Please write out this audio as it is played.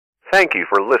Thank you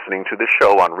for listening to the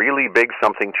show on Really Big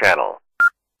Something Channel.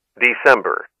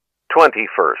 December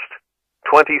 21st,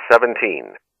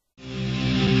 2017.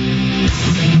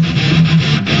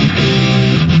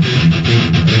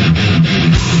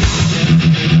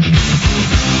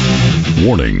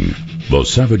 Warning. The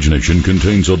Savage Nation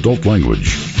contains adult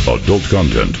language, adult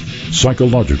content,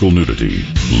 psychological nudity.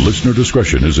 Listener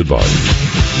discretion is advised.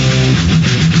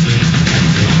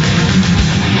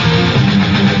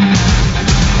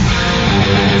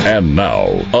 And now,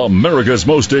 America's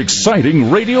most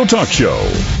exciting radio talk show,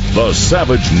 The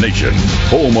Savage Nation,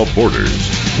 home of borders,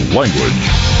 language,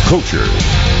 culture.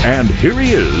 And here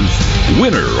he is,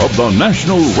 winner of the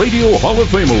National Radio Hall of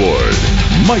Fame Award,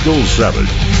 Michael Savage.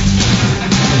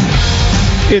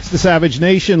 It's the Savage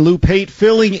Nation. Lou Pate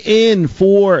filling in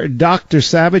for Dr.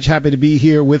 Savage. Happy to be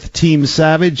here with Team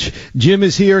Savage. Jim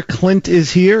is here. Clint is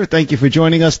here. Thank you for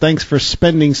joining us. Thanks for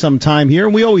spending some time here.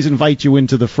 And we always invite you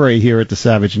into the fray here at the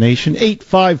Savage Nation.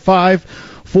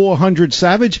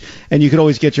 855-400-SAVAGE. And you can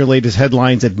always get your latest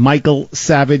headlines at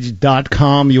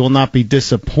michaelsavage.com. You will not be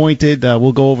disappointed.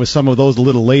 We'll go over some of those a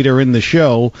little later in the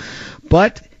show.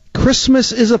 But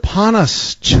Christmas is upon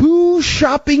us. 2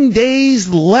 shopping days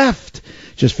left.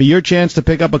 Just for your chance to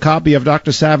pick up a copy of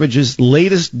Dr. Savage's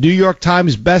latest New York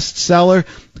Times bestseller,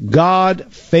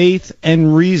 God, Faith,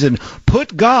 and Reason.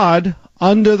 Put God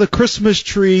under the Christmas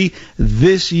tree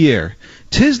this year.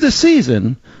 'Tis the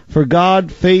season for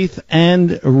God, Faith,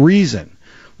 and Reason.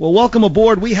 Well, welcome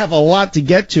aboard. We have a lot to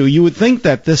get to. You would think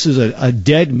that this is a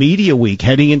dead media week,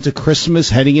 heading into Christmas,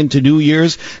 heading into New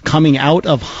Year's, coming out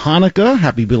of Hanukkah.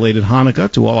 Happy belated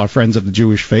Hanukkah to all our friends of the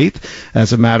Jewish faith,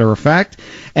 as a matter of fact.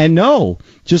 And no,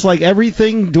 just like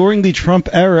everything during the Trump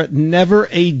era, never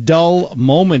a dull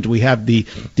moment. We have the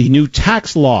new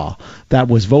tax law that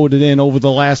was voted in over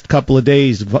the last couple of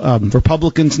days.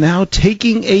 Republicans now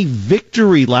taking a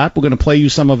victory lap. We're going to play you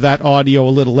some of that audio a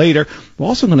little later. We're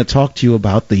also going to talk to you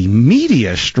about the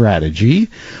media strategy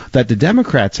that the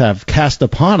Democrats have cast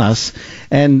upon us,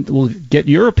 and we'll get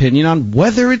your opinion on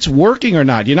whether it's working or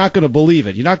not. You're not going to believe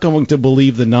it. You're not going to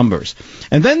believe the numbers.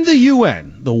 And then the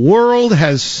UN. The world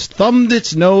has thumbed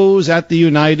its nose at the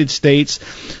United States.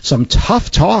 Some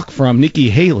tough talk from Nikki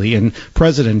Haley and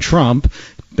President Trump,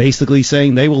 basically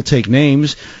saying they will take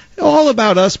names, all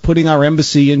about us putting our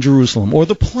embassy in Jerusalem, or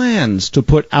the plans to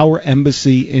put our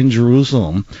embassy in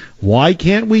Jerusalem. Why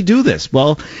can't we do this?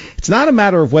 Well, it's not a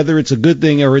matter of whether it's a good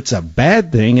thing or it's a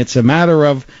bad thing. It's a matter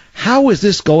of how is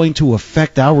this going to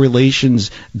affect our relations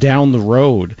down the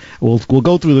road. We'll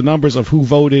go through the numbers of who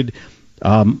voted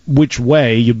which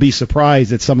way. You'd be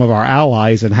surprised at some of our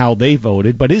allies and how they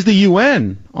voted. But is the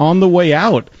UN on the way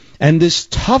out? And this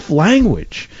tough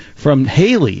language from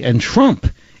Haley and Trump,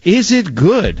 is it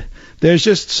good? There's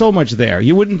just so much there.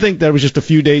 You wouldn't think that it was just a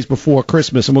few days before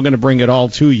Christmas, and we're going to bring it all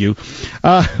to you.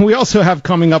 We also have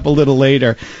coming up a little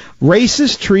later,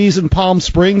 racist trees in Palm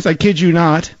Springs, I kid you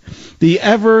not. The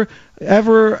ever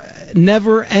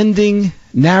never-ending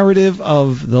narrative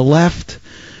of the left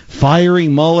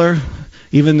firing Mueller,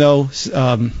 even though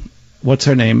what's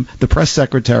her name, the press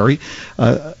secretary,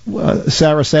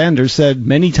 Sarah Sanders, said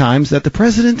many times that the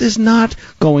president is not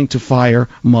going to fire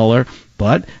Mueller.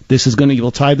 But this is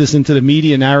we'll tie this into the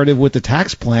media narrative with the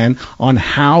tax plan on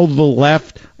how the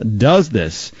left does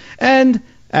this. And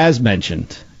as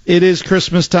mentioned, it is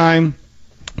Christmas time.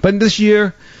 But this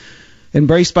year,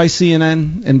 embraced by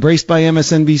CNN, embraced by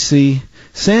MSNBC,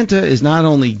 Santa is not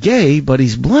only gay, but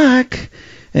he's black,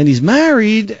 and he's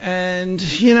married, and,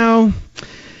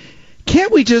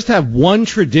 can't we just have one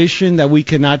tradition that we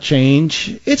cannot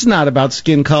change? It's not about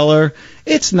skin color.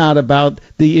 It's not about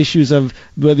the issues of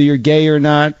whether you're gay or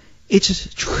not.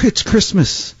 It's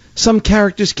Christmas. Some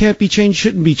characters can't be changed,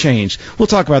 shouldn't be changed. We'll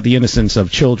talk about the innocence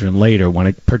of children later when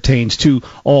it pertains to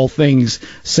all things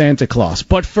Santa Claus.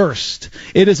 But first,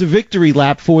 it is a victory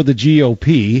lap for the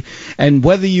GOP, and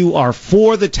whether you are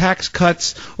for the tax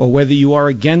cuts or whether you are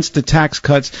against the tax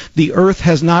cuts, the earth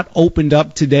has not opened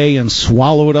up today and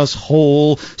swallowed us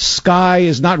whole. Sky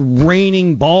is not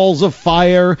raining balls of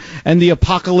fire, and the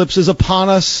apocalypse is upon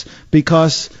us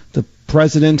because the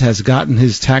president has gotten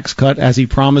his tax cut as he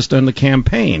promised on the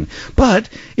campaign. But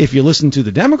if you listen to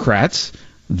the Democrats,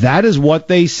 that is what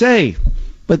they say.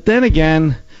 But then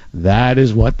again, that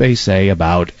is what they say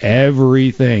about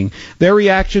everything. Their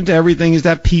reaction to everything is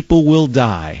that people will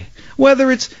die. Whether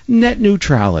it's net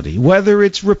neutrality, whether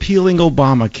it's repealing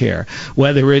Obamacare,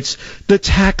 whether it's the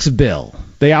tax bill.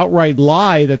 They outright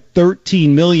lie that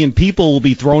 13 million people will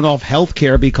be thrown off health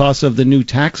care because of the new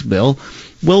tax bill.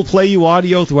 we'll play you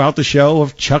audio throughout the show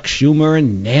of Chuck Schumer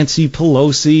and Nancy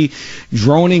Pelosi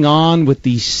droning on with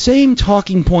the same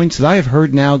talking points that I have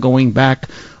heard now going back,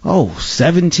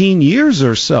 17 years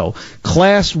or so.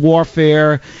 Class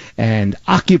warfare and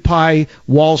Occupy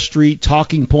Wall Street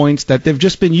talking points that they've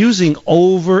just been using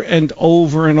over and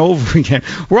over and over again.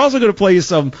 We're also going to play you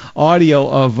some audio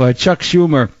of Chuck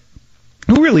Schumer,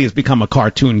 who really has become a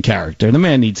cartoon character. The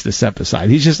man needs to step aside.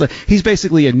 He's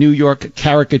basically a New York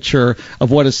caricature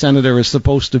of what a senator is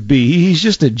supposed to be. He's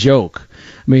just a joke.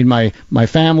 I mean, my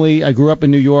family, I grew up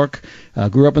in New York,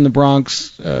 grew up in the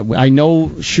Bronx. I know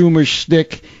Schumer's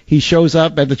shtick. He shows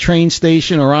up at the train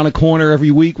station or on a corner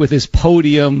every week with his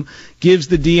podium, gives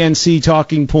the DNC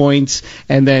talking points,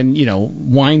 and then,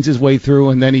 winds his way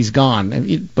through, and then he's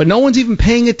gone. But no one's even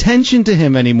paying attention to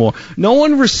him anymore. No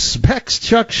one respects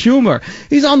Chuck Schumer.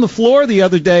 He's on the floor the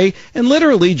other day and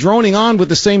literally droning on with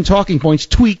the same talking points,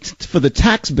 tweaked for the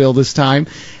tax bill this time,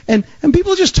 and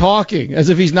people are just talking as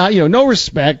if he's not, no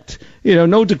respect,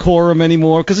 no decorum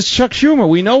anymore, because it's Chuck Schumer.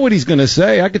 We know what he's going to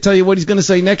say. I could tell you what he's going to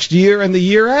say next year and the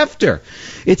year after.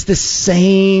 It's the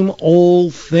same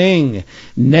old thing.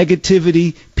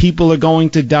 Negativity, people are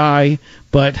going to die,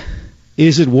 but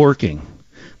is it working?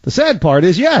 The sad part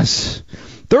is, yes,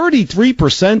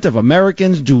 33% of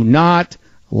Americans do not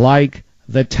like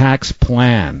the tax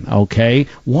plan, okay?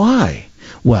 Why?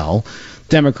 Well,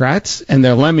 Democrats and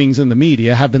their lemmings in the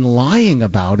media have been lying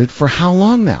about it for how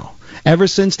long now? Ever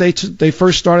since they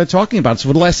first started talking about it. So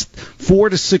for the last 4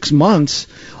 to 6 months,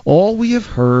 all we have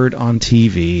heard on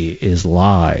TV is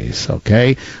lies,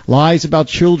 okay? Lies about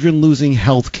children losing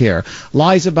health care.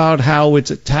 Lies about how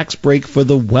it's a tax break for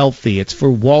the wealthy. It's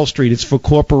for Wall Street. It's for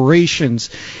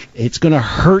corporations. It's going to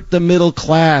hurt the middle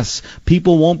class.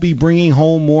 People won't be bringing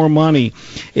home more money.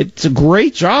 It's a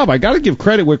great job. I got to give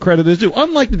credit where credit is due.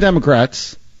 Unlike the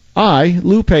Democrats, I,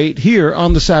 Lou Pate, here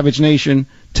on the Savage Nation,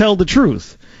 tell the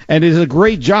truth. And it is a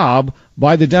great job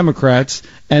by the Democrats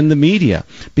and the media,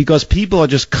 because people are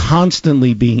just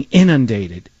constantly being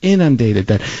inundated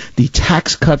that the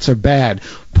tax cuts are bad.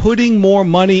 Putting more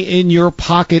money in your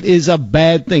pocket is a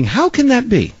bad thing. How can that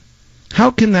be?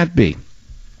 How can that be?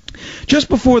 Just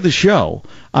before the show,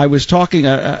 I was talking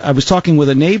with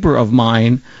a neighbor of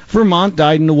mine, Vermont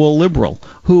dyed-in-the-wool liberal,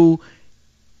 who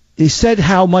said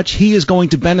how much he is going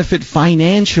to benefit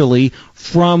financially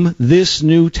from this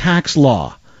new tax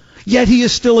law. Yet he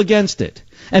is still against it.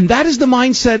 And that is the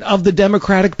mindset of the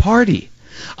Democratic Party.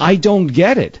 I don't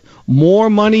get it. More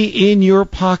money in your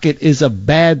pocket is a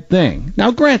bad thing.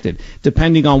 Now, granted,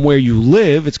 depending on where you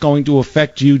live, it's going to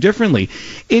affect you differently.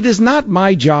 It is not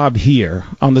my job here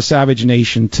on the Savage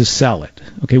Nation to sell it.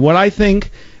 Okay, what I think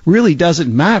really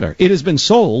doesn't matter. It has been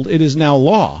sold. It is now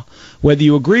law. Whether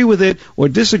you agree with it or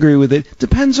disagree with it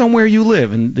depends on where you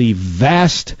live in the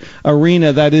vast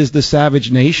arena that is the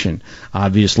Savage Nation.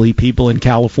 Obviously, people in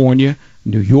California,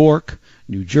 New York,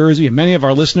 New Jersey, and many of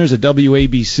our listeners at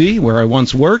WABC, where I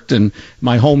once worked, in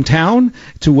my hometown,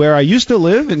 to where I used to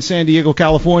live in San Diego,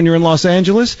 California, and Los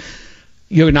Angeles,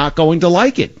 you're not going to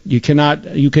like it. You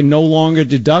can no longer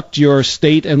deduct your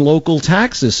state and local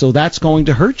taxes, so that's going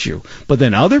to hurt you. But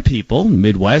then other people,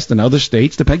 Midwest and other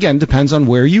states, again, depends on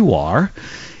where you are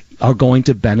going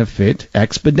to benefit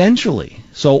exponentially.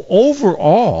 So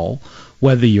overall,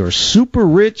 whether you're super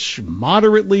rich,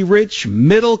 moderately rich,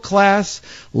 middle class,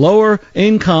 lower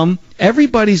income,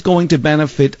 everybody's going to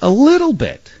benefit a little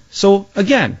bit. So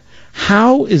again,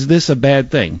 how is this a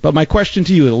bad thing? But my question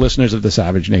to you, the listeners of the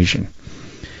Savage Nation,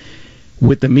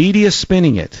 with the media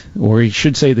spinning it, or you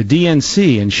should say the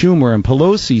DNC and Schumer and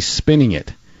Pelosi spinning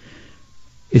it,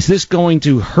 is this going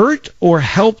to hurt or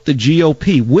help the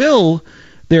GOP? Will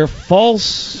their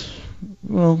false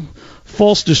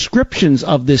descriptions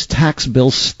of this tax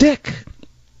bill stick?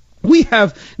 We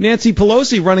have Nancy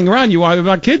Pelosi running around, I'm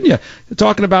not kidding you,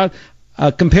 talking about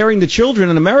comparing the children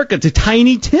in America to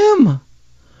Tiny Tim.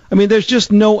 I mean, there's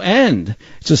just no end.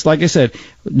 It's just like I said,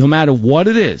 no matter what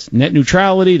it is, net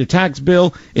neutrality, the tax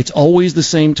bill, it's always the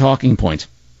same talking points.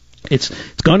 It's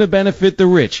going to benefit the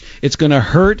rich. It's going to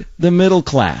hurt the middle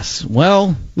class.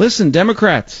 Well, listen,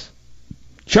 Democrats,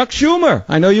 Chuck Schumer,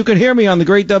 I know you can hear me on the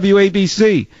great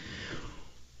WABC.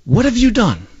 What have you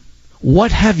done?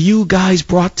 What have you guys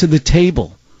brought to the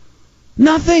table?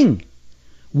 Nothing.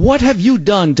 What have you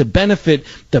done to benefit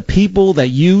the people that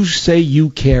you say you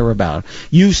care about?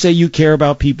 You say you care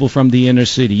about people from the inner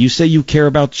city. You say you care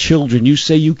about children. You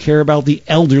say you care about the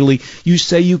elderly. You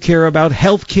say you care about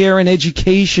health care and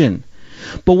education.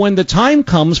 But when the time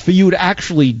comes for you to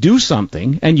actually do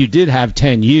something, and you did have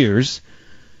 10 years,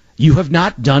 you have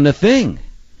not done a thing.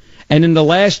 And in the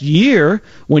last year,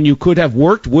 when you could have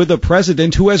worked with a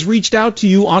president who has reached out to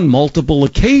you on multiple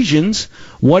occasions,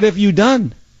 what have you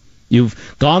done?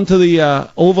 You've gone to the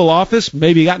Oval Office,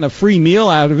 maybe gotten a free meal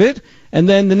out of it, and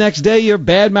then the next day you're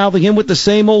bad-mouthing him with the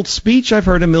same old speech I've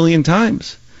heard a million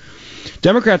times.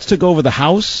 Democrats took over the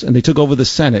House and they took over the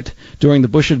Senate during the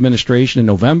Bush administration in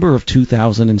November of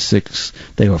 2006.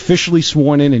 They were officially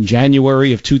sworn in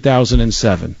January of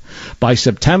 2007. By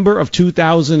September of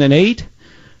 2008,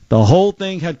 the whole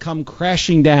thing had come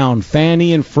crashing down.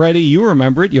 Fannie and Freddie, you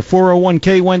remember it, your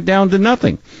 401k went down to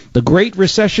nothing. The Great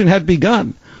Recession had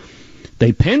begun.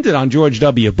 They pinned it on George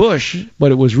W. Bush,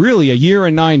 but it was really a year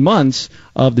and 9 months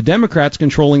of the Democrats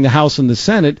controlling the House and the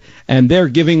Senate, and they're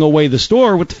giving away the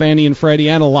store with Fannie and Freddie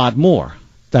and a lot more.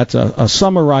 That's a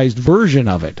summarized version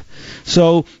of it.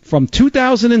 So from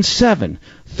 2007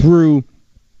 through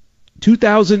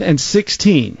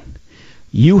 2016,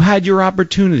 you had your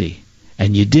opportunity,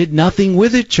 and you did nothing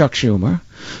with it, Chuck Schumer.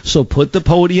 So put the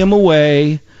podium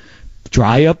away,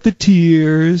 dry up the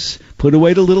tears, put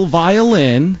away the little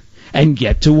violin, and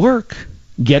get to work.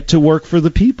 Get to work for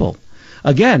the people.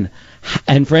 Again,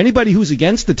 and for anybody who's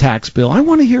against the tax bill, I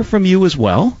want to hear from you as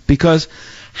well, because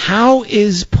how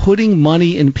is putting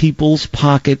money in people's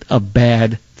pocket a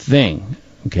bad thing?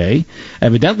 Okay?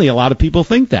 Evidently, a lot of people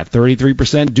think that.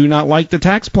 33% do not like the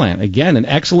tax plan. Again, an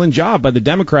excellent job by the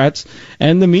Democrats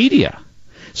and the media.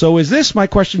 So is this, my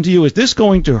question to you, is this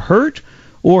going to hurt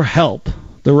or help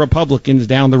the Republicans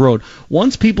down the road?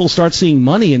 Once people start seeing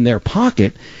money in their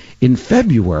pocket in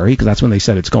February, because that's when they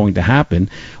said it's going to happen,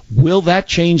 will that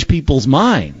change people's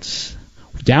minds?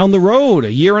 Down the road,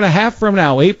 a year and a half from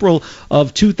now, April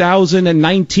of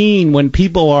 2019, when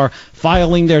people are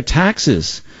filing their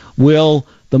taxes, will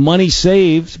the money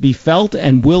saved be felt,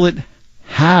 and will it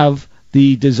have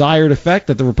the desired effect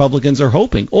that the Republicans are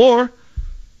hoping? Or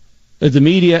is the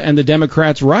media and the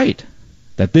Democrats right,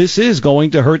 that this is going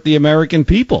to hurt the American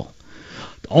people?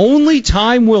 Only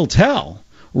time will tell.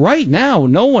 Right now,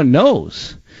 no one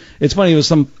knows. It's funny, there was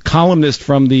some columnist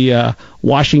from the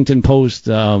Washington Post,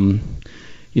 what's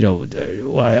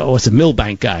a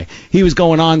Milbank guy. He was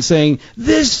going on saying,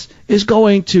 this is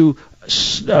going to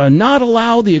not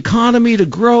allow the economy to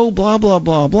grow, blah, blah,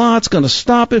 blah, blah. It's going to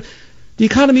stop it. The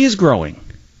economy is growing.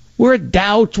 We're at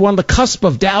Dow, we're on the cusp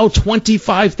of Dow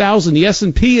 25,000. The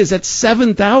S&P is at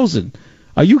 7,000.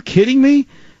 Are you kidding me?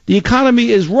 The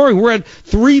economy is roaring. We're at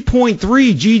 3.3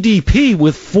 GDP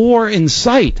with 4 in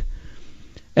sight.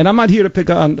 And I'm not here to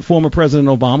pick on former President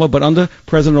Obama, but under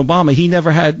President Obama, he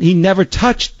never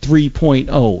touched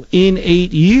 3.0 in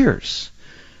 8 years.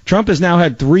 Trump has now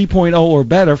had 3.0 or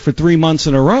better for 3 months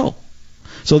in a row.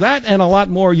 So that and a lot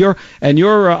more, your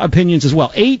opinions as well.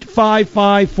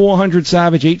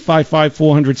 855-400-SAVAGE,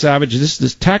 855-400-SAVAGE. Is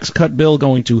this tax cut bill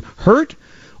going to hurt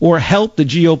or help the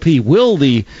GOP? Will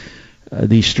the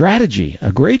strategy,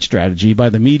 a great strategy by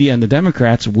the media and the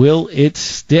Democrats, will it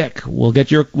stick? We'll get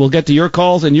to your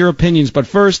calls and your opinions, but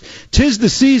first, 'tis the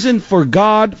season for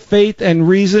God, faith, and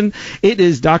reason. It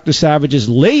is Dr. Savage's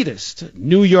latest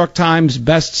New York Times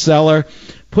bestseller.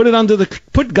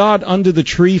 Put God under the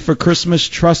tree for Christmas.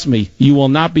 Trust me, you will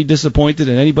not be disappointed,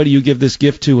 and anybody you give this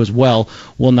gift to as well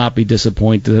will not be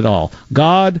disappointed at all.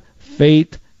 God,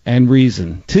 faith, and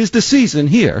reason. 'Tis the season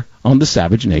here on the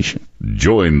Savage Nation.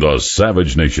 Join the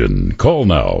Savage Nation. Call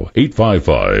now,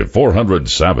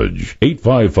 855-400-SAVAGE,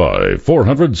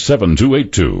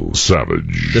 855-400-7282.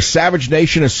 Savage. The Savage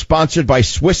Nation is sponsored by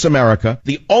Swiss America,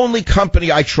 the only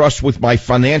company I trust with my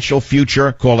financial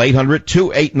future. Call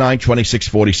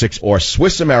 800-289-2646 or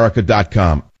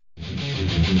SwissAmerica.com.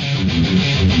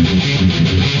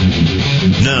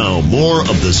 Now, more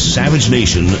of the Savage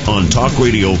Nation on Talk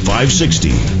Radio 560,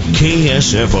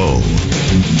 KSFO.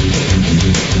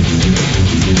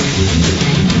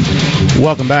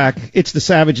 Welcome back. It's the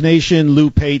Savage Nation. Lou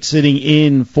Pate sitting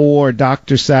in for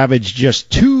Dr. Savage.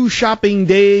 Just 2 shopping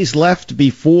days left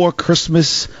before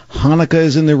Christmas. Hanukkah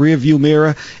is in the rearview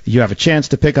mirror. You have a chance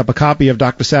to pick up a copy of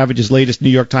Dr. Savage's latest New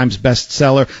York Times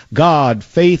bestseller, God,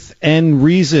 Faith, and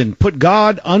Reason. Put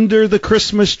God under the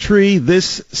Christmas tree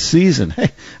this season. Hey,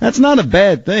 that's not a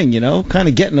bad thing, kind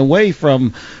of getting away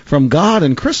from God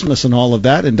and Christmas and all of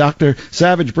that. And Dr.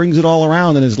 Savage brings it all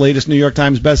around in his latest New York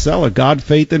Times bestseller, God,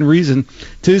 Faith, and Reason.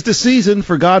 'Tis the season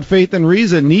for God, Faith, and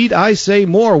Reason. Need I say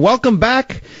more? Welcome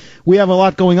back. We have a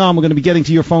lot going on. We're going to be getting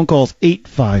to your phone calls,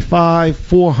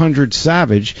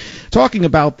 855-400-SAVAGE, talking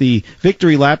about the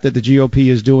victory lap that the GOP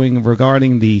is doing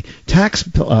regarding the tax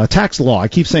law. I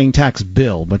keep saying tax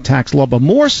bill, but tax law, but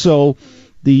more so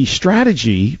the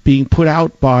strategy being put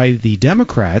out by the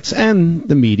Democrats and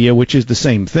the media, which is the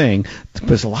same thing,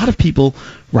 because a lot of people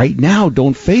right now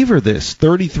don't favor this.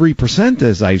 33%,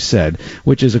 as I've said,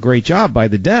 which is a great job by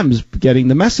the Dems getting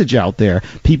the message out there.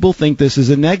 People think this is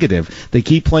a negative. They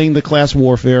keep playing the class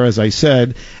warfare, as I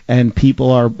said, and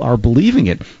people are believing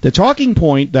it. The talking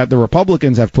point that the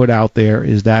Republicans have put out there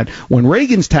is that when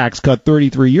Reagan's tax cut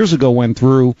 33 years ago went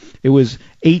through, it was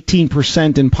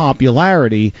 18% in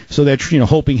popularity, so they're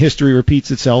hoping history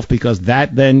repeats itself, because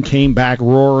that then came back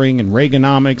roaring, and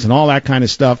Reaganomics and all that kind of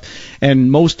stuff,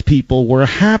 and most people were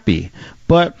happy.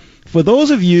 But for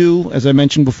those of you, as I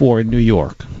mentioned before, in New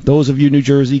York, those of you New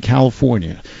Jersey,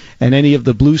 California, and any of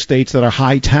the blue states that are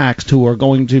high taxed who are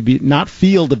going to be not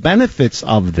feel the benefits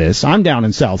of this, I'm down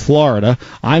in South Florida,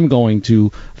 I'm going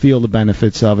to feel the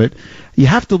benefits of it. You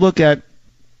have to look at,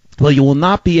 well, you will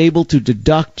not be able to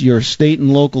deduct your state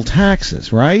and local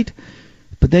taxes, right?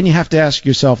 But then you have to ask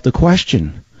yourself the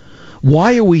question,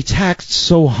 why are we taxed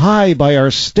so high by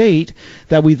our state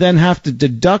that we then have to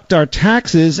deduct our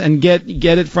taxes and get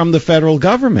it from the federal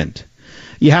government?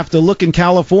 You have to look in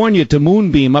California to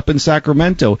Moonbeam up in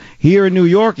Sacramento. Here in New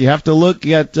York, you have to look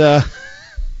at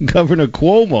Governor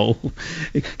Cuomo.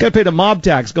 Got to pay the mob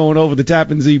tax going over the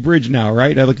Tappan Zee Bridge now,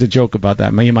 right? I like to joke about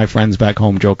that. Me and my friends back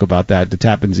home joke about that, the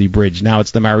Tappan Zee Bridge. Now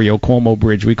it's the Mario Cuomo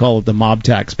Bridge. We call it the mob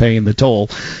tax, paying the toll.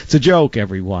 It's a joke,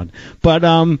 everyone. But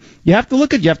you have to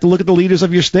look at the leaders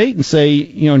of your state and say,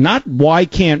 not why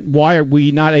are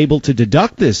we not able to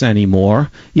deduct this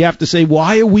anymore? You have to say,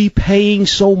 why are we paying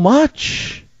so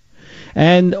much?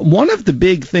 And one of the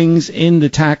big things in the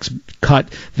tax cut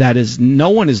that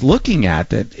no one is looking at,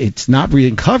 that it's not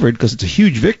being covered because it's a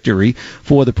huge victory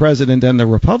for the president and the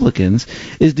Republicans,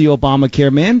 is the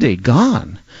Obamacare mandate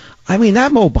gone. I mean,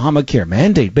 that Obamacare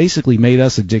mandate basically made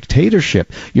us a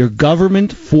dictatorship. Your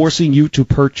government forcing you to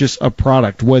purchase a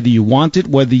product. Whether you want it,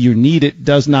 whether you need it,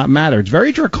 does not matter. It's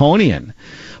very draconian.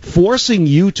 Forcing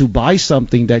you to buy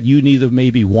something that you neither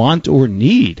maybe want or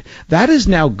need. That is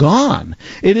now gone.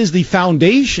 It is the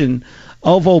foundation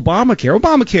of Obamacare.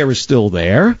 Obamacare is still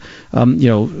there.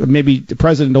 Maybe the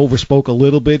president overspoke a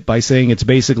little bit by saying it's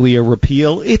basically a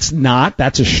repeal. It's not.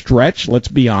 That's a stretch, let's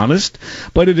be honest.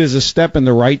 But it is a step in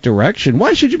the right direction.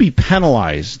 Why should you be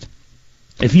penalized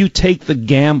if you take the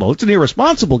gamble? It's an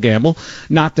irresponsible gamble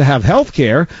not to have health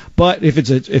care, but if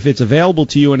it's available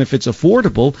to you and if it's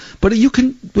affordable, but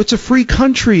it's a free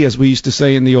country, as we used to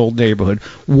say in the old neighborhood.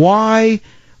 Why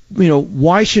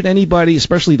should anybody,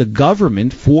 especially the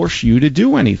government, force you to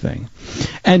do anything?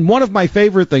 And one of my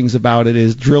favorite things about it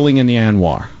is drilling in the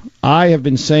Anwar. I have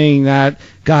been saying that,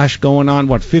 going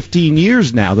on, 15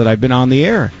 years now that I've been on the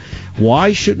air.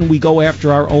 Why shouldn't we go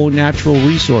after our own natural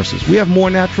resources? We have more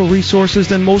natural resources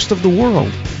than most of the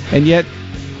world. And yet,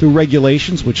 through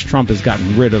regulations, which Trump has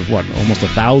gotten rid of, almost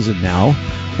 1,000 now,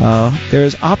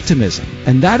 there's optimism.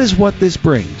 And that is what this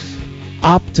brings.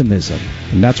 Optimism.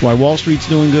 And that's why Wall Street's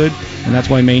doing good, and that's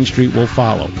why Main Street will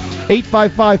follow.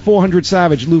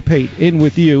 855-400-SAVAGE, Lou Pate, in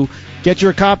with you. Get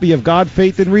your copy of God,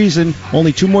 Faith, and Reason.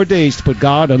 Only 2 more days to put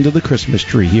God under the Christmas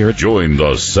tree here. Join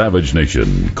the Savage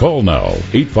Nation. Call now,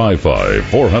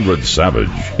 855-400-SAVAGE,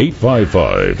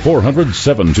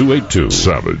 855-400-7282.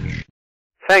 Savage.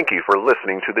 Thank you for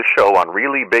listening to the show on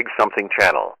Really Big Something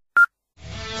Channel.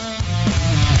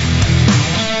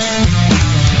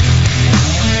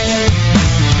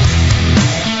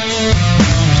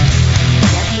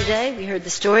 Yesterday, we heard the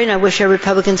story, and I wish our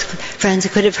Republican friends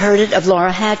could have heard it, of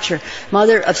Laura Hatcher,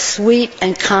 mother of sweet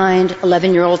and kind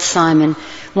 11-year-old Simon,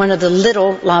 one of the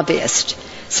little lobbyists.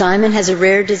 Simon has a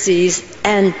rare disease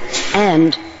and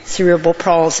cerebral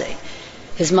palsy.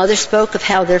 His mother spoke of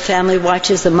how their family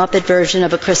watches the Muppet version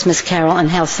of A Christmas Carol and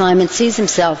how Simon sees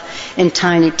himself in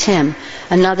Tiny Tim,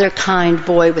 another kind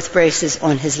boy with braces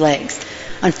on his legs.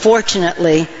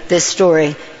 Unfortunately, this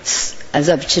story, as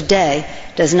of today,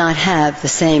 does not have the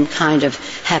same kind of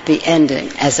happy ending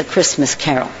as A Christmas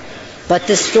Carol. But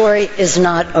the story is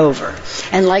not over.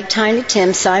 And like Tiny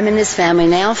Tim, Simon and his family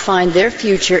now find their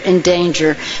future in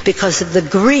danger because of the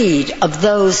greed of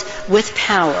those with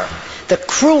power, the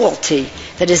cruelty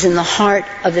that is in the heart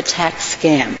of the tax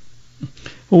scam.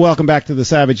 Well, welcome back to the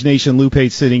Savage Nation. Lou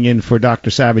Pate sitting in for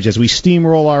Dr. Savage as we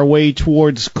steamroll our way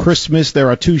towards Christmas. There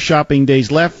are 2 shopping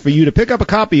days left for you to pick up a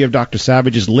copy of Dr.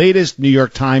 Savage's latest New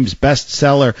York Times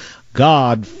bestseller,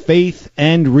 God, Faith,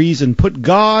 and Reason. Put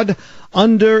God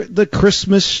under the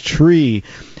Christmas tree.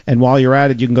 And while you're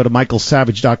at it, you can go to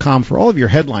michaelsavage.com for all of your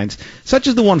headlines, such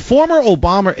as the one, former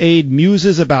Obama aide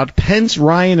muses about Pence,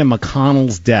 Ryan, and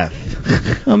McConnell's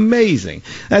death. Amazing.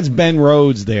 That's Ben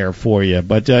Rhodes there for you.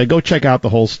 But go check out the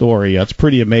whole story. It's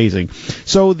pretty amazing.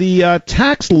 So the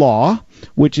tax law,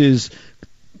 which is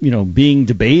being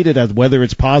debated as whether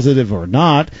it's positive or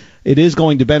not, it is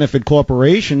going to benefit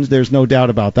corporations. There's no doubt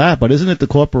about that. But isn't it the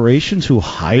corporations who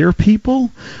hire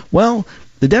people? Well,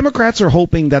 the Democrats are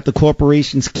hoping that the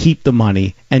corporations keep the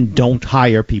money and don't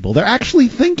hire people. They're actually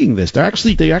thinking this.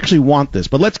 They actually want this.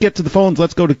 But let's get to the phones.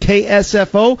 Let's go to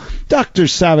KSFO, Dr.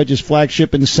 Savage's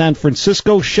flagship in San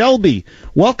Francisco. Shelby,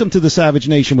 welcome to the Savage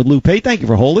Nation with Lou Pate. Thank you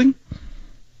for holding.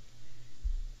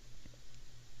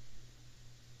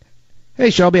 Hey,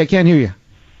 Shelby, I can't hear you.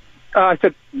 I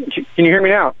said, can you hear me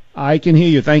now? I can hear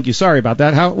you. Thank you. Sorry about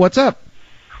that. What's up?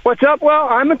 What's up? Well,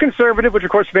 I'm a conservative, which of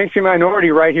course makes me a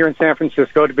minority right here in San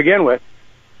Francisco to begin with.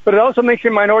 But it also makes me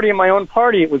a minority in my own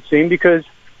party, it would seem, because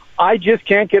I just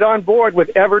can't get on board with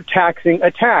ever taxing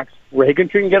a tax. Reagan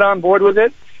couldn't get on board with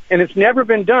it, and it's never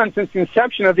been done since the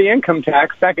inception of the income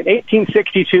tax back in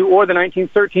 1862 or the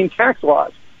 1913 tax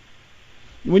laws.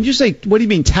 When you say, what do you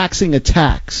mean taxing a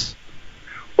tax?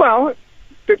 Well,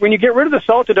 when you get rid of the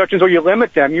SALT deductions or you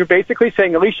limit them, you're basically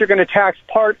saying at least you're going to tax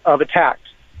part of a tax.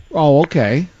 Oh,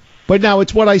 okay. But now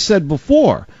it's what I said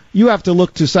before. You have to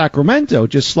look to Sacramento,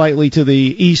 just slightly to the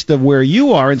east of where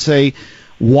you are, and say,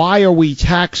 why are we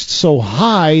taxed so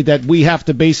high that we have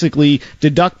to basically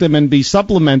deduct them and be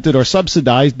supplemented or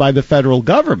subsidized by the federal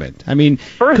government? I mean,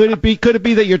 could it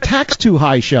be that you're taxed too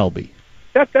high, Shelby?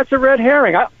 That's a red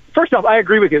herring. First off, I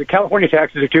agree with you. The California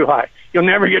taxes are too high. You'll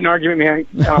never get an argument, man.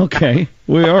 Okay.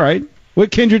 All right. We're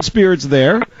kindred spirits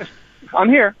there. I'm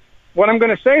here. What I'm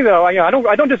going to say, though, I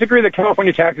don't disagree that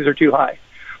California taxes are too high.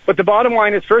 But the bottom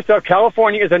line is, first off,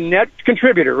 California is a net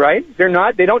contributor, right?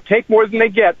 They don't take more than they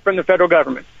get from the federal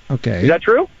government. Okay. Is that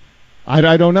true?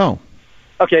 I don't know.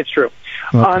 Okay, it's true.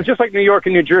 Okay. Just like New York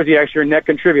and New Jersey actually are net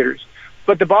contributors.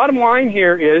 But the bottom line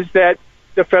here is that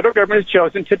the federal government has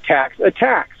chosen to tax a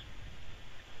tax.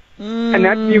 And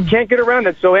that you can't get around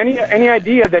it. So any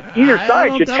idea that either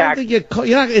side should tax,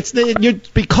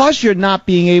 because you're not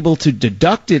being able to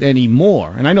deduct it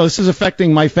anymore. And I know this is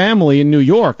affecting my family in New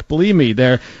York. Believe me,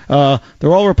 they're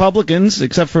all Republicans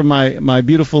except for my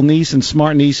beautiful niece and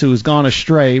smart niece who has gone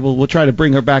astray. We'll try to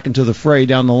bring her back into the fray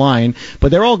down the line.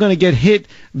 But they're all going to get hit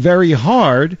very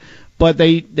hard. But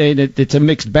it's a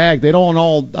mixed bag. They're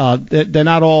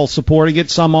not all supporting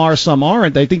it. Some are, some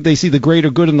aren't. I think they see the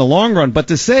greater good in the long run. But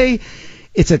to say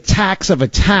it's a tax of a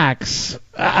tax,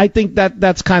 I think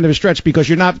that's kind of a stretch, because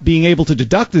you're not being able to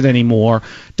deduct it anymore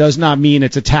does not mean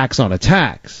it's a tax on a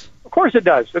tax. Of course it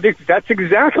does. That's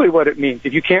exactly what it means.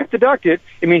 If you can't deduct it,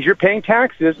 it means you're paying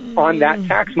taxes on that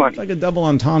tax money. It's like a double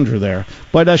entendre there.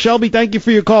 But Shelby, thank you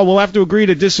for your call. We'll have to agree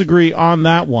to disagree on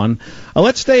that one.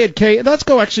 Let's stay at K. Let's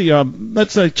go actually.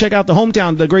 Let's check out the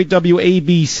hometown, the great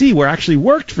WABC, where I actually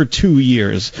worked for 2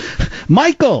 years.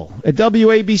 Michael at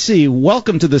WABC,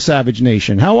 welcome to the Savage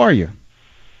Nation. How are you?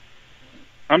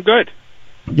 I'm good.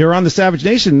 You're on the Savage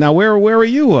Nation. Now, where are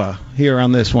you here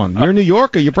on this one? You're a New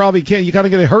Yorker. You probably can't. You got to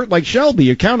get hurt like Shelby,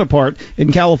 your counterpart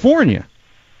in California.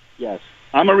 Yes.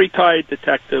 I'm a retired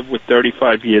detective with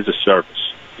 35 years of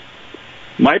service.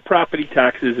 My property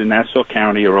taxes in Nassau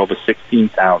County are over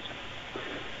 $16,000.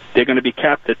 They're going to be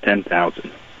capped at $10,000.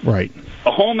 Right.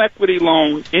 A home equity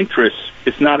loan interest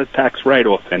is not a tax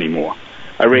write-off anymore.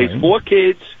 I raised 4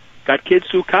 kids, got kids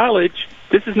through college.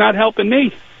 This is not helping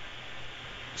me.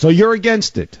 So you're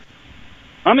against it?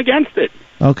 I'm against it.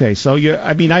 Okay, so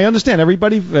I understand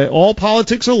everybody, all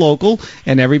politics are local,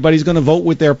 and everybody's going to vote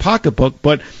with their pocketbook,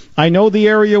 but I know the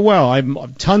area well. I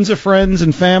have tons of friends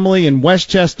and family in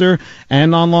Westchester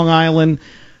and on Long Island.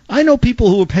 I know people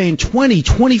who are paying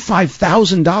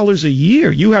 $25,000 a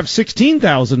year. You have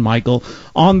 $16,000, Michael,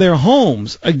 on their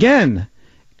homes. Again,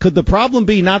 could the problem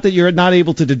be not that you're not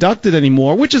able to deduct it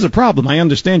anymore, which is a problem. I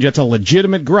understand you. That's a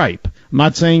legitimate gripe. I'm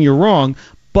not saying you're wrong,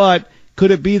 but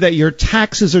could it be that your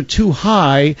taxes are too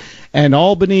high, and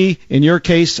Albany, in your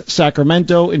case,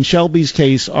 Sacramento, in Shelby's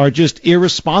case, are just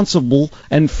irresponsible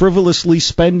and frivolously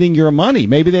spending your money?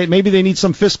 Maybe they need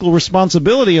some fiscal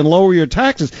responsibility and lower your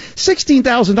taxes.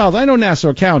 $16,000. I know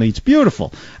Nassau County. It's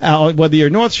beautiful. Whether you're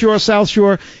North Shore, South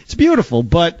Shore, it's beautiful.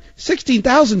 But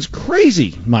 $16,000 is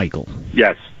crazy, Michael.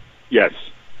 Yes.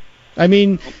 I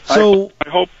mean, so I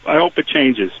hope it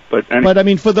changes, but I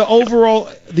mean, for the overall,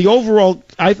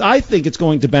 I think it's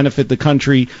going to benefit the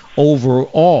country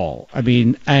overall. I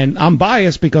mean, and I'm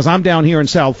biased because I'm down here in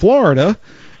South Florida,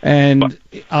 and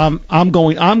I'm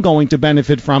going to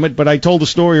benefit from it. But I told a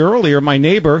story earlier. My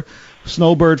neighbor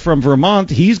Snowbird from Vermont,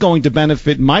 he's going to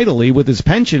benefit mightily with his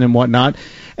pension and whatnot,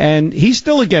 and he's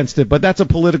still against it, but that's a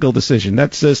political decision.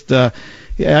 That's just,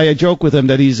 I joke with him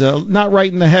that he's not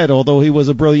right in the head, although he was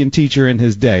a brilliant teacher in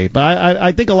his day. But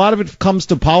I think a lot of it comes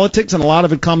to politics, and a lot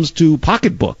of it comes to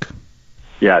pocketbook.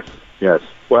 Yes.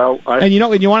 Well,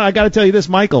 I got to tell you this,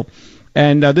 Michael,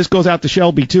 and this goes out to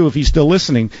Shelby, too, if he's still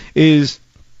listening, is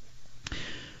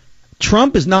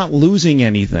Trump is not losing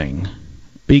anything.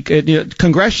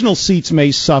 Congressional seats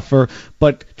may suffer,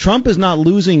 but Trump is not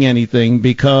losing anything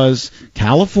because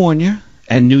California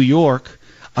and New York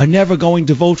are never going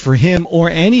to vote for him or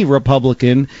any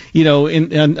Republican,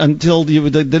 until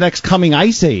the next coming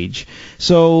ice age.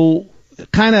 So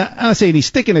kind of, I'm not saying he's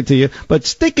sticking it to you, but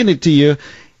sticking it to you,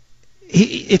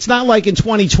 it's not like in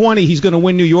 2020 he's going to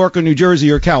win New York or New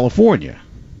Jersey or California.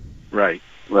 Right.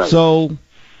 So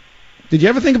did you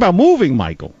ever think about moving,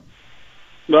 Michael?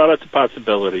 Well, that's a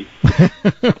possibility.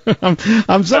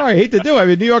 I'm sorry, I hate to do it. I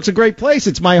mean, New York's a great place.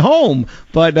 It's my home,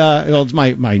 but it's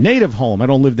my native home. I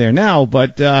don't live there now,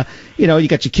 but you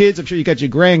got your kids. I'm sure you got your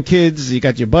grandkids. You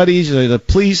got your buddies, the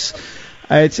police.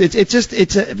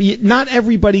 Not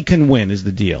everybody can win is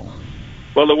the deal.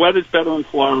 Well, the weather's better in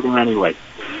Florida anyway.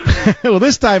 Well,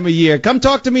 this time of year, come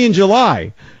talk to me in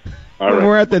July. All right.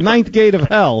 We're at the ninth gate of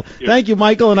hell. Thank you,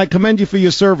 Michael, and I commend you for your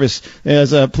service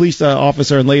as a police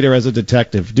officer and later as a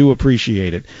detective. Do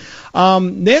appreciate it.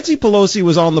 Nancy Pelosi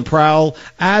was on the prowl,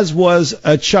 as was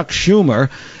Chuck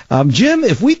Schumer. Jim,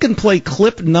 if we can play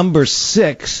clip number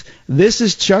 6, this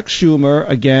is Chuck Schumer,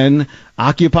 again,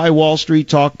 Occupy Wall Street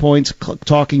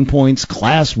talking points,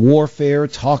 class warfare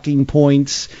talking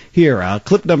points. Here,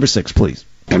 clip number 6, please.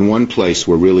 And one place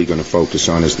we're really going to focus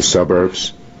on is the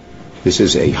suburbs. This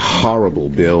is a horrible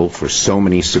bill for so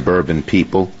many suburban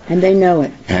people. And they know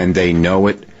it.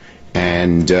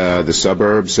 And the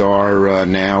suburbs are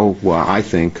now, I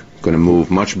think, going to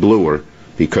move much bluer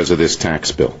because of this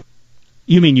tax bill.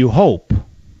 You mean you hope?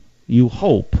 You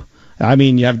hope. I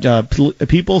mean, you have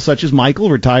people such as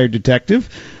Michael, retired detective,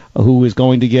 who is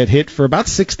going to get hit for about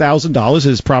 $6,000.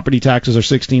 His property taxes are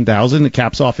 $16,000. It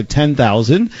caps off at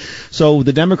 $10,000. So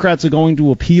the Democrats are going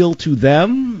to appeal to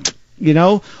them.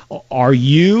 Are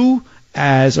you,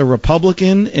 as a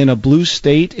Republican in a blue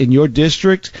state in your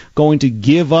district, going to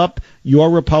give up your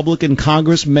Republican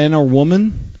congressman or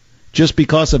woman just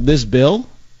because of this bill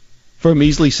for a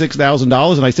measly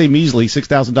 $6,000? And I say measly,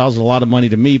 $6,000 is a lot of money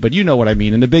to me, but you know what I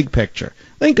mean in the big picture.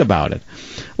 Think about it.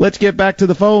 Let's get back to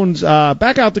the phones.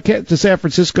 Back out to San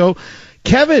Francisco.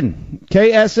 Kevin,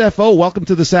 KSFO, welcome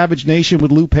to the Savage Nation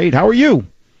with Lou Pate. How are you?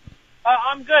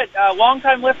 I'm good.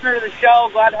 Long-time listener to the show.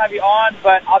 Glad to have you on.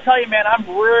 But I'll tell you, man, I'm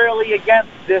really against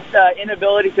this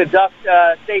inability to deduct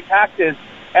state taxes.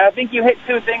 And I think you hit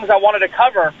two things I wanted to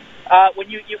cover. When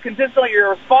you consistently,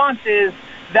 your response is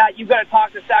that you've got to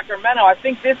talk to Sacramento. I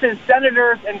think this is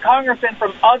senators and congressmen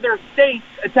from other states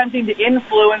attempting to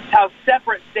influence how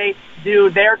separate states do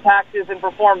their taxes and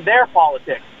perform their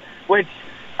politics, which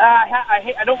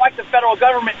I don't like the federal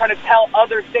government trying to tell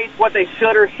other states what they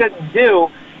should or shouldn't do.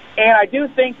 And I do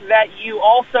think that you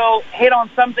also hit on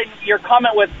something, your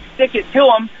comment with stick it to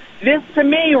them. This, to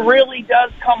me, really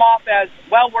does come off as,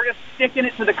 well, we're just sticking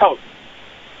it to the coast.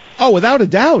 Oh, without a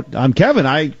doubt. I'm Kevin.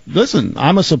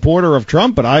 I'm a supporter of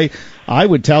Trump, but I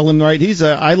would tell him, right,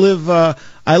 I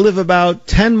live about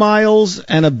 10 miles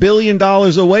and $1 billion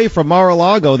away from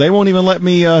Mar-a-Lago. They won't even let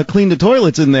me clean the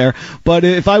toilets in there. But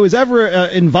if I was ever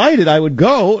invited, I would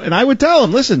go, and I would tell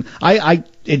him, listen,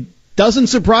 it doesn't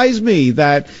surprise me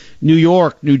that New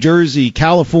York, New Jersey,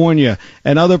 California,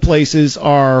 and other places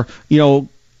are,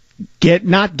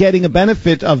 not getting a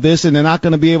benefit of this, and they're not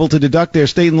going to be able to deduct their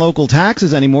state and local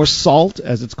taxes anymore, SALT,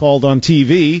 as it's called on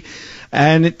TV.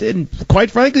 And quite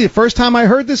frankly, the first time I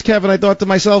heard this, Kevin, I thought to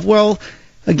myself, well,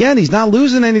 again, he's not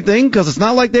losing anything because it's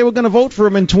not like they were going to vote for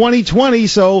him in 2020.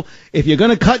 So if you're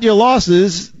going to cut your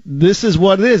losses, this is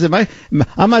what it is.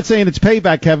 I'm not saying it's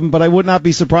payback, Kevin, but I would not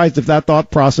be surprised if that thought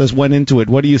process went into it.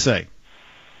 What do you say?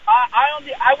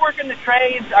 I work in the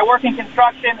trades. I work in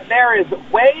construction. There is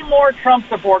way more Trump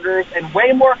supporters and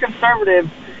way more conservatives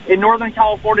in Northern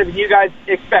California than you guys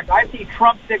expect. I see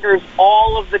Trump stickers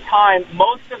all of the time.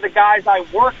 Most of the guys I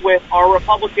work with are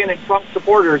Republican and Trump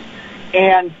supporters,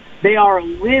 and they are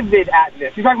livid at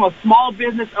this. You're talking about small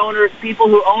business owners, people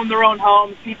who own their own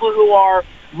homes, people who are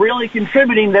really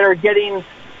contributing that are getting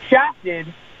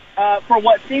shafted for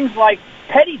what seems like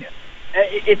pettiness.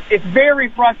 It's very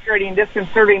frustrating and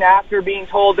disconcerting after being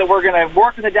told that we're going to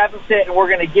work with the deficit and we're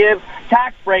going to give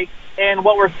tax breaks, and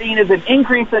what we're seeing is an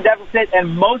increase in the deficit,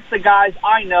 and most of the guys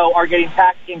I know are getting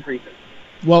tax increases.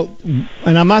 Well,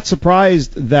 and I'm not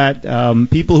surprised that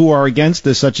people who are against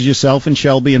this, such as yourself and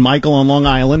Shelby and Michael on Long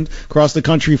Island, across the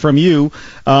country from you,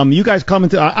 you guys come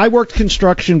into. I worked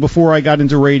construction before I got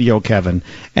into radio, Kevin,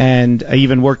 and I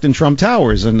even worked in Trump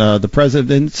Towers and the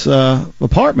president's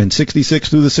apartment, 66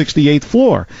 through the 68th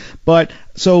floor. But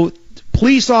so.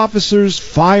 Police officers,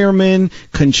 firemen,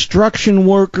 construction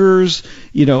workers,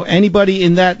 anybody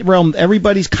in that realm,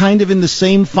 everybody's kind of in the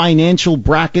same financial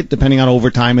bracket, depending on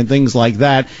overtime and things like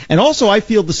that. And also, I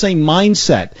feel the same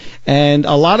mindset. And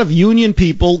a lot of union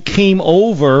people came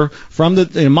over from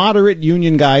the moderate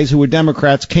union guys who were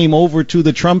Democrats, came over to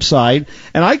the Trump side.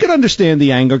 And I could understand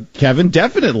the anger, Kevin,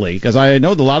 definitely, because I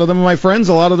know a lot of them are my friends,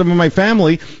 a lot of them are my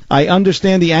family. I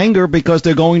understand the anger because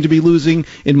they're going to be losing,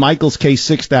 in Michael's case,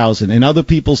 6,000. In other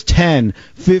people's 10,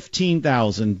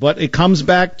 15,000. But it comes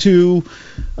back to,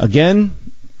 again,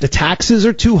 the taxes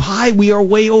are too high. We are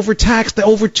way overtaxed.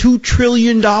 Over $2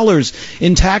 trillion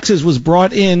in taxes was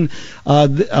brought in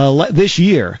this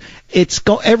year.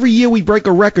 Every year we break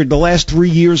a record the last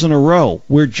 3 years in a row.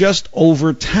 We're just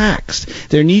overtaxed.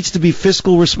 There needs to be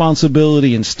fiscal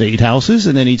responsibility in state houses,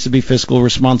 and there needs to be fiscal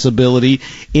responsibility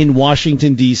in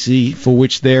Washington, D.C., for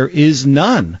which there is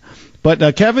none.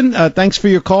 But, Kevin, thanks for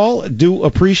your call. Do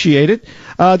appreciate it.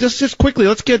 Just quickly,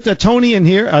 let's get Tony in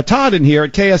here, Todd in here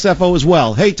at KSFO as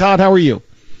well. Hey, Todd, how are you?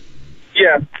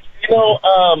 Yeah.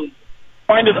 I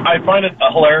find it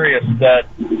hilarious that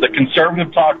the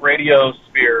conservative talk radio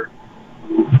sphere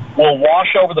will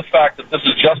wash over the fact that this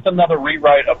is just another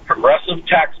rewrite of progressive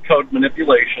tax code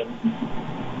manipulation.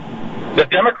 The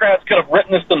Democrats could have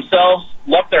written this themselves,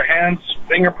 left their hands,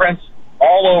 fingerprints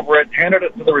all over it, handed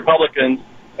it to the Republicans,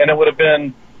 and it would have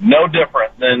been no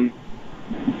different than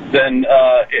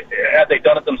had they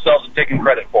done it themselves and taken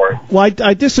credit for it. Well,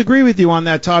 I disagree with you on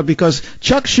that, Todd, because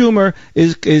Chuck Schumer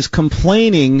is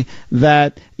complaining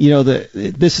that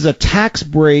this is a tax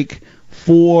break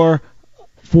for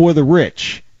the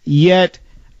rich, yet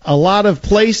a lot of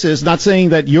places, not saying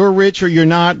that you're rich or you're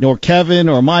not, nor Kevin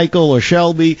or Michael or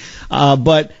Shelby,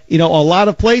 but, a lot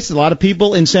of places, a lot of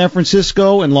people in San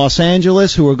Francisco and Los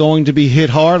Angeles who are going to be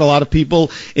hit hard, a lot of people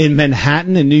in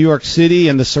Manhattan and New York City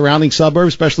and the surrounding suburbs,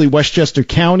 especially Westchester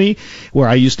County, where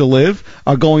I used to live,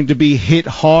 are going to be hit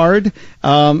hard.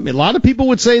 A lot of people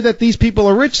would say that these people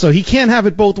are rich, so he can't have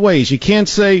it both ways. You can't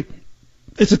say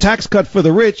it's a tax cut for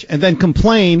the rich and then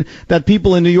complain that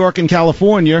people in New York and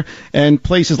California and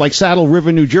places like Saddle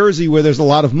River, New Jersey, where there's a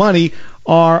lot of money,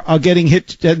 are getting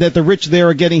hit, that the rich there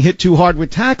are getting hit too hard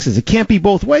with taxes. It can't be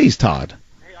both ways, Todd.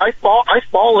 I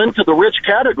fall into the rich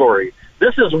category.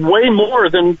 This is way more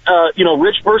than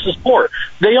rich versus poor.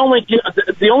 They only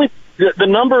the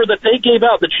number that they gave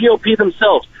out, the GOP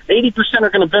themselves, 80% are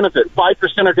going to benefit,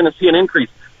 5% are going to see an increase.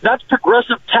 That's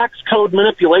progressive tax code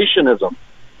manipulationism.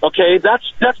 Okay, that's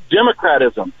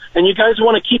democratism. And you guys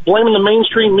want to keep blaming the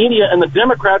mainstream media and the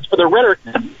Democrats for their rhetoric.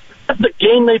 That's the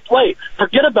game they play.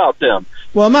 Forget about them.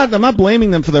 Well, I'm not blaming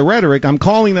them for their rhetoric. I'm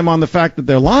calling them on the fact that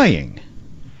they're lying.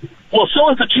 Well, so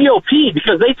is the GOP,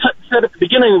 because they said at the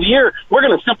beginning of the year, we're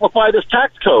going to simplify this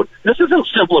tax code. This isn't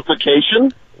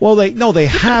simplification. Well, they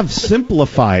have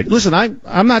simplified. Listen,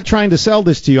 I'm not trying to sell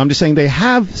this to you. I'm just saying they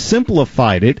have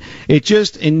simplified it. It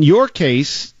just, in your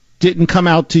case, didn't come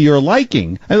out to your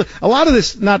liking. A lot of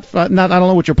this, I don't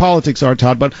know what your politics are,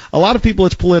 Todd, but a lot of people,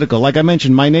 it's political. Like I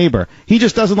mentioned, my neighbor, he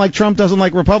just doesn't like Trump, doesn't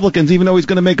like Republicans, even though he's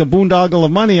going to make a boondoggle of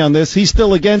money on this. He's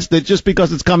still against it just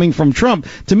because it's coming from Trump.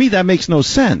 To me, that makes no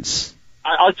sense.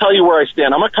 I'll tell you where I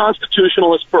stand. I'm a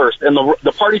constitutionalist first, and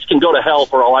the parties can go to hell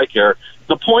for all I care.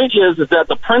 The point is that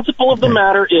the principle of the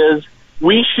matter is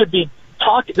we should be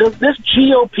talking, this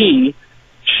GOP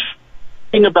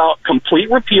about complete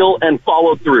repeal and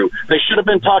follow through. They should have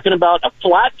been talking about a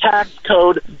flat tax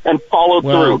code and follow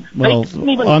through. Well,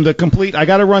 on the complete, I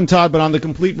got to run, Todd, but on the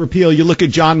complete repeal, you look at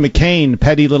John McCain,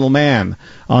 petty little man,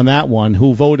 on that one,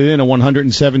 who voted in a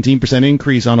 117%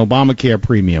 increase on Obamacare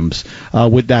premiums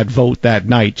with that vote that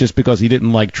night just because he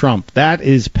didn't like Trump. That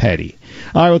is petty.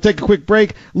 All right, we'll take a quick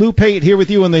break. Lou Pate here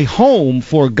with you in the home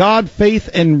for God, Faith,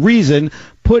 and Reason.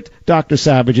 Put Dr.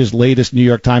 Savage's latest New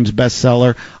York Times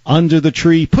bestseller under the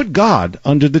tree. Put God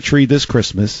under the tree this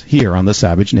Christmas here on the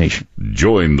Savage Nation.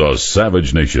 Join the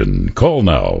Savage Nation. Call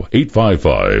now,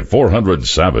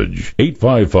 855-400-SAVAGE,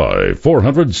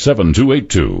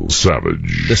 855-400-7282.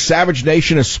 Savage. The Savage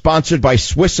Nation is sponsored by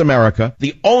Swiss America,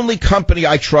 the only company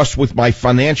I trust with my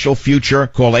financial future.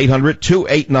 Call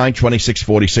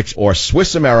 800-289-2646 or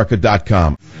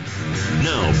SwissAmerica.com.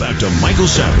 Now back to Michael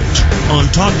Savage on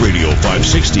Talk Radio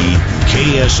 560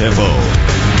 KSFO.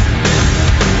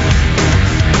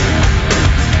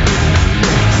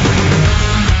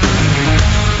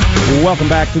 Welcome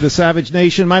back to the Savage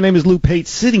Nation. My name is Lou Pate,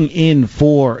 sitting in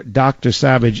for Dr.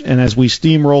 Savage. And as we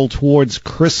steamroll towards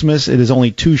Christmas, it is only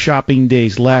 2 shopping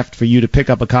days left for you to pick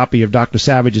up a copy of Dr.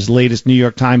 Savage's latest New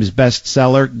York Times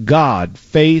bestseller, God,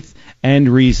 Faith, and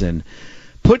Reason.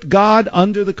 Put God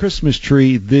under the Christmas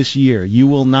tree this year. You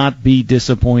will not be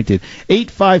disappointed.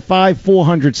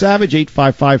 855-400-SAVAGE,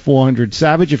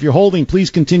 855-400-SAVAGE. If you're holding, please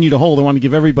continue to hold. I want to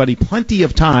give everybody plenty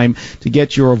of time to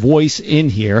get your voice in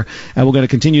here, and we're going to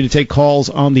continue to take calls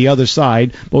on the other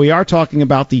side. But we are talking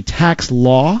about the tax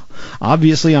law.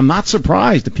 Obviously, I'm not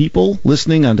surprised. The people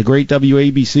listening on the great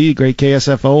WABC, great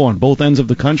KSFO on both ends of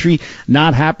the country,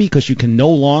 not happy because you can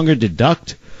no longer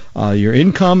deduct your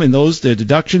income and the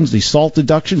deductions, the SALT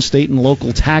deduction, state and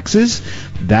local taxes.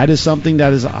 That is something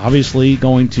that is obviously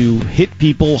going to hit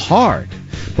people hard.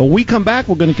 But when we come back,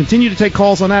 we're going to continue to take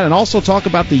calls on that and also talk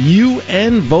about the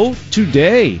UN vote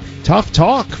today. Tough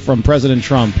talk from President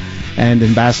Trump and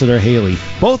Ambassador Haley.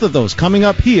 Both of those coming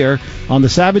up here on the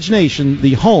Savage Nation,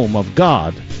 the home of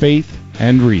God, faith,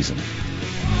 and reason.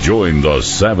 Join the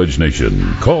Savage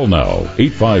Nation. Call now,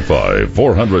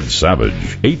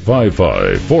 855-400-SAVAGE,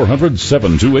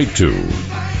 855-400-7282.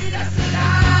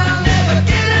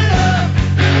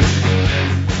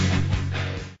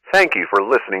 Thank you for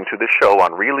listening to the show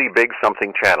on Really Big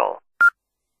Something Channel.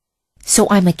 So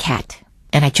I'm a cat,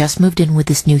 and I just moved in with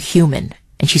this new human,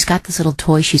 and she's got this little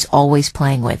toy she's always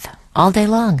playing with, all day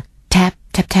long. Tap,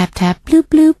 tap, tap, tap, bloop,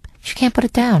 bloop. She can't put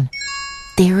it down.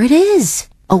 There it is.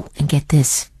 Oh, and get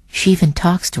this. She even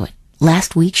talks to it.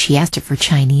 Last week she asked it for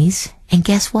Chinese, and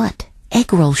guess what?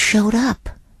 Egg rolls showed up.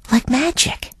 Like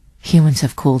magic. Humans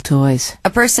have cool toys. A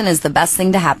person is the best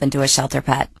thing to happen to a shelter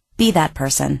pet. Be that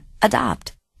person.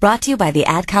 Adopt. Brought to you by the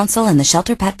Ad Council and the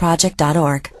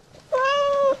ShelterPetProject.org.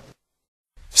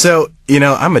 So,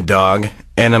 I'm a dog,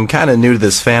 and I'm kind of new to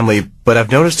this family, but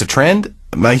I've noticed a trend.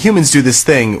 My humans do this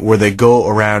thing where they go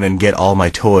around and get all my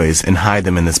toys and hide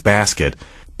them in this basket.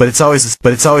 But it's always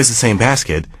the same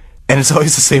basket. And it's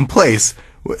always the same place,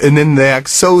 and then they act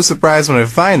so surprised when I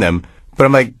find them. But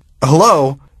I'm like,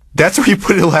 hello, that's where you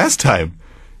put it last time.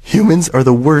 Humans are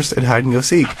the worst at hide and go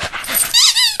seek.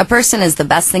 A person is the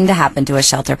best thing to happen to a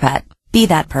shelter pet. Be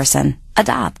that person.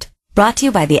 Adopt. Brought to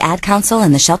you by the Ad Council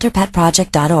and the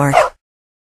ShelterPetProject.org.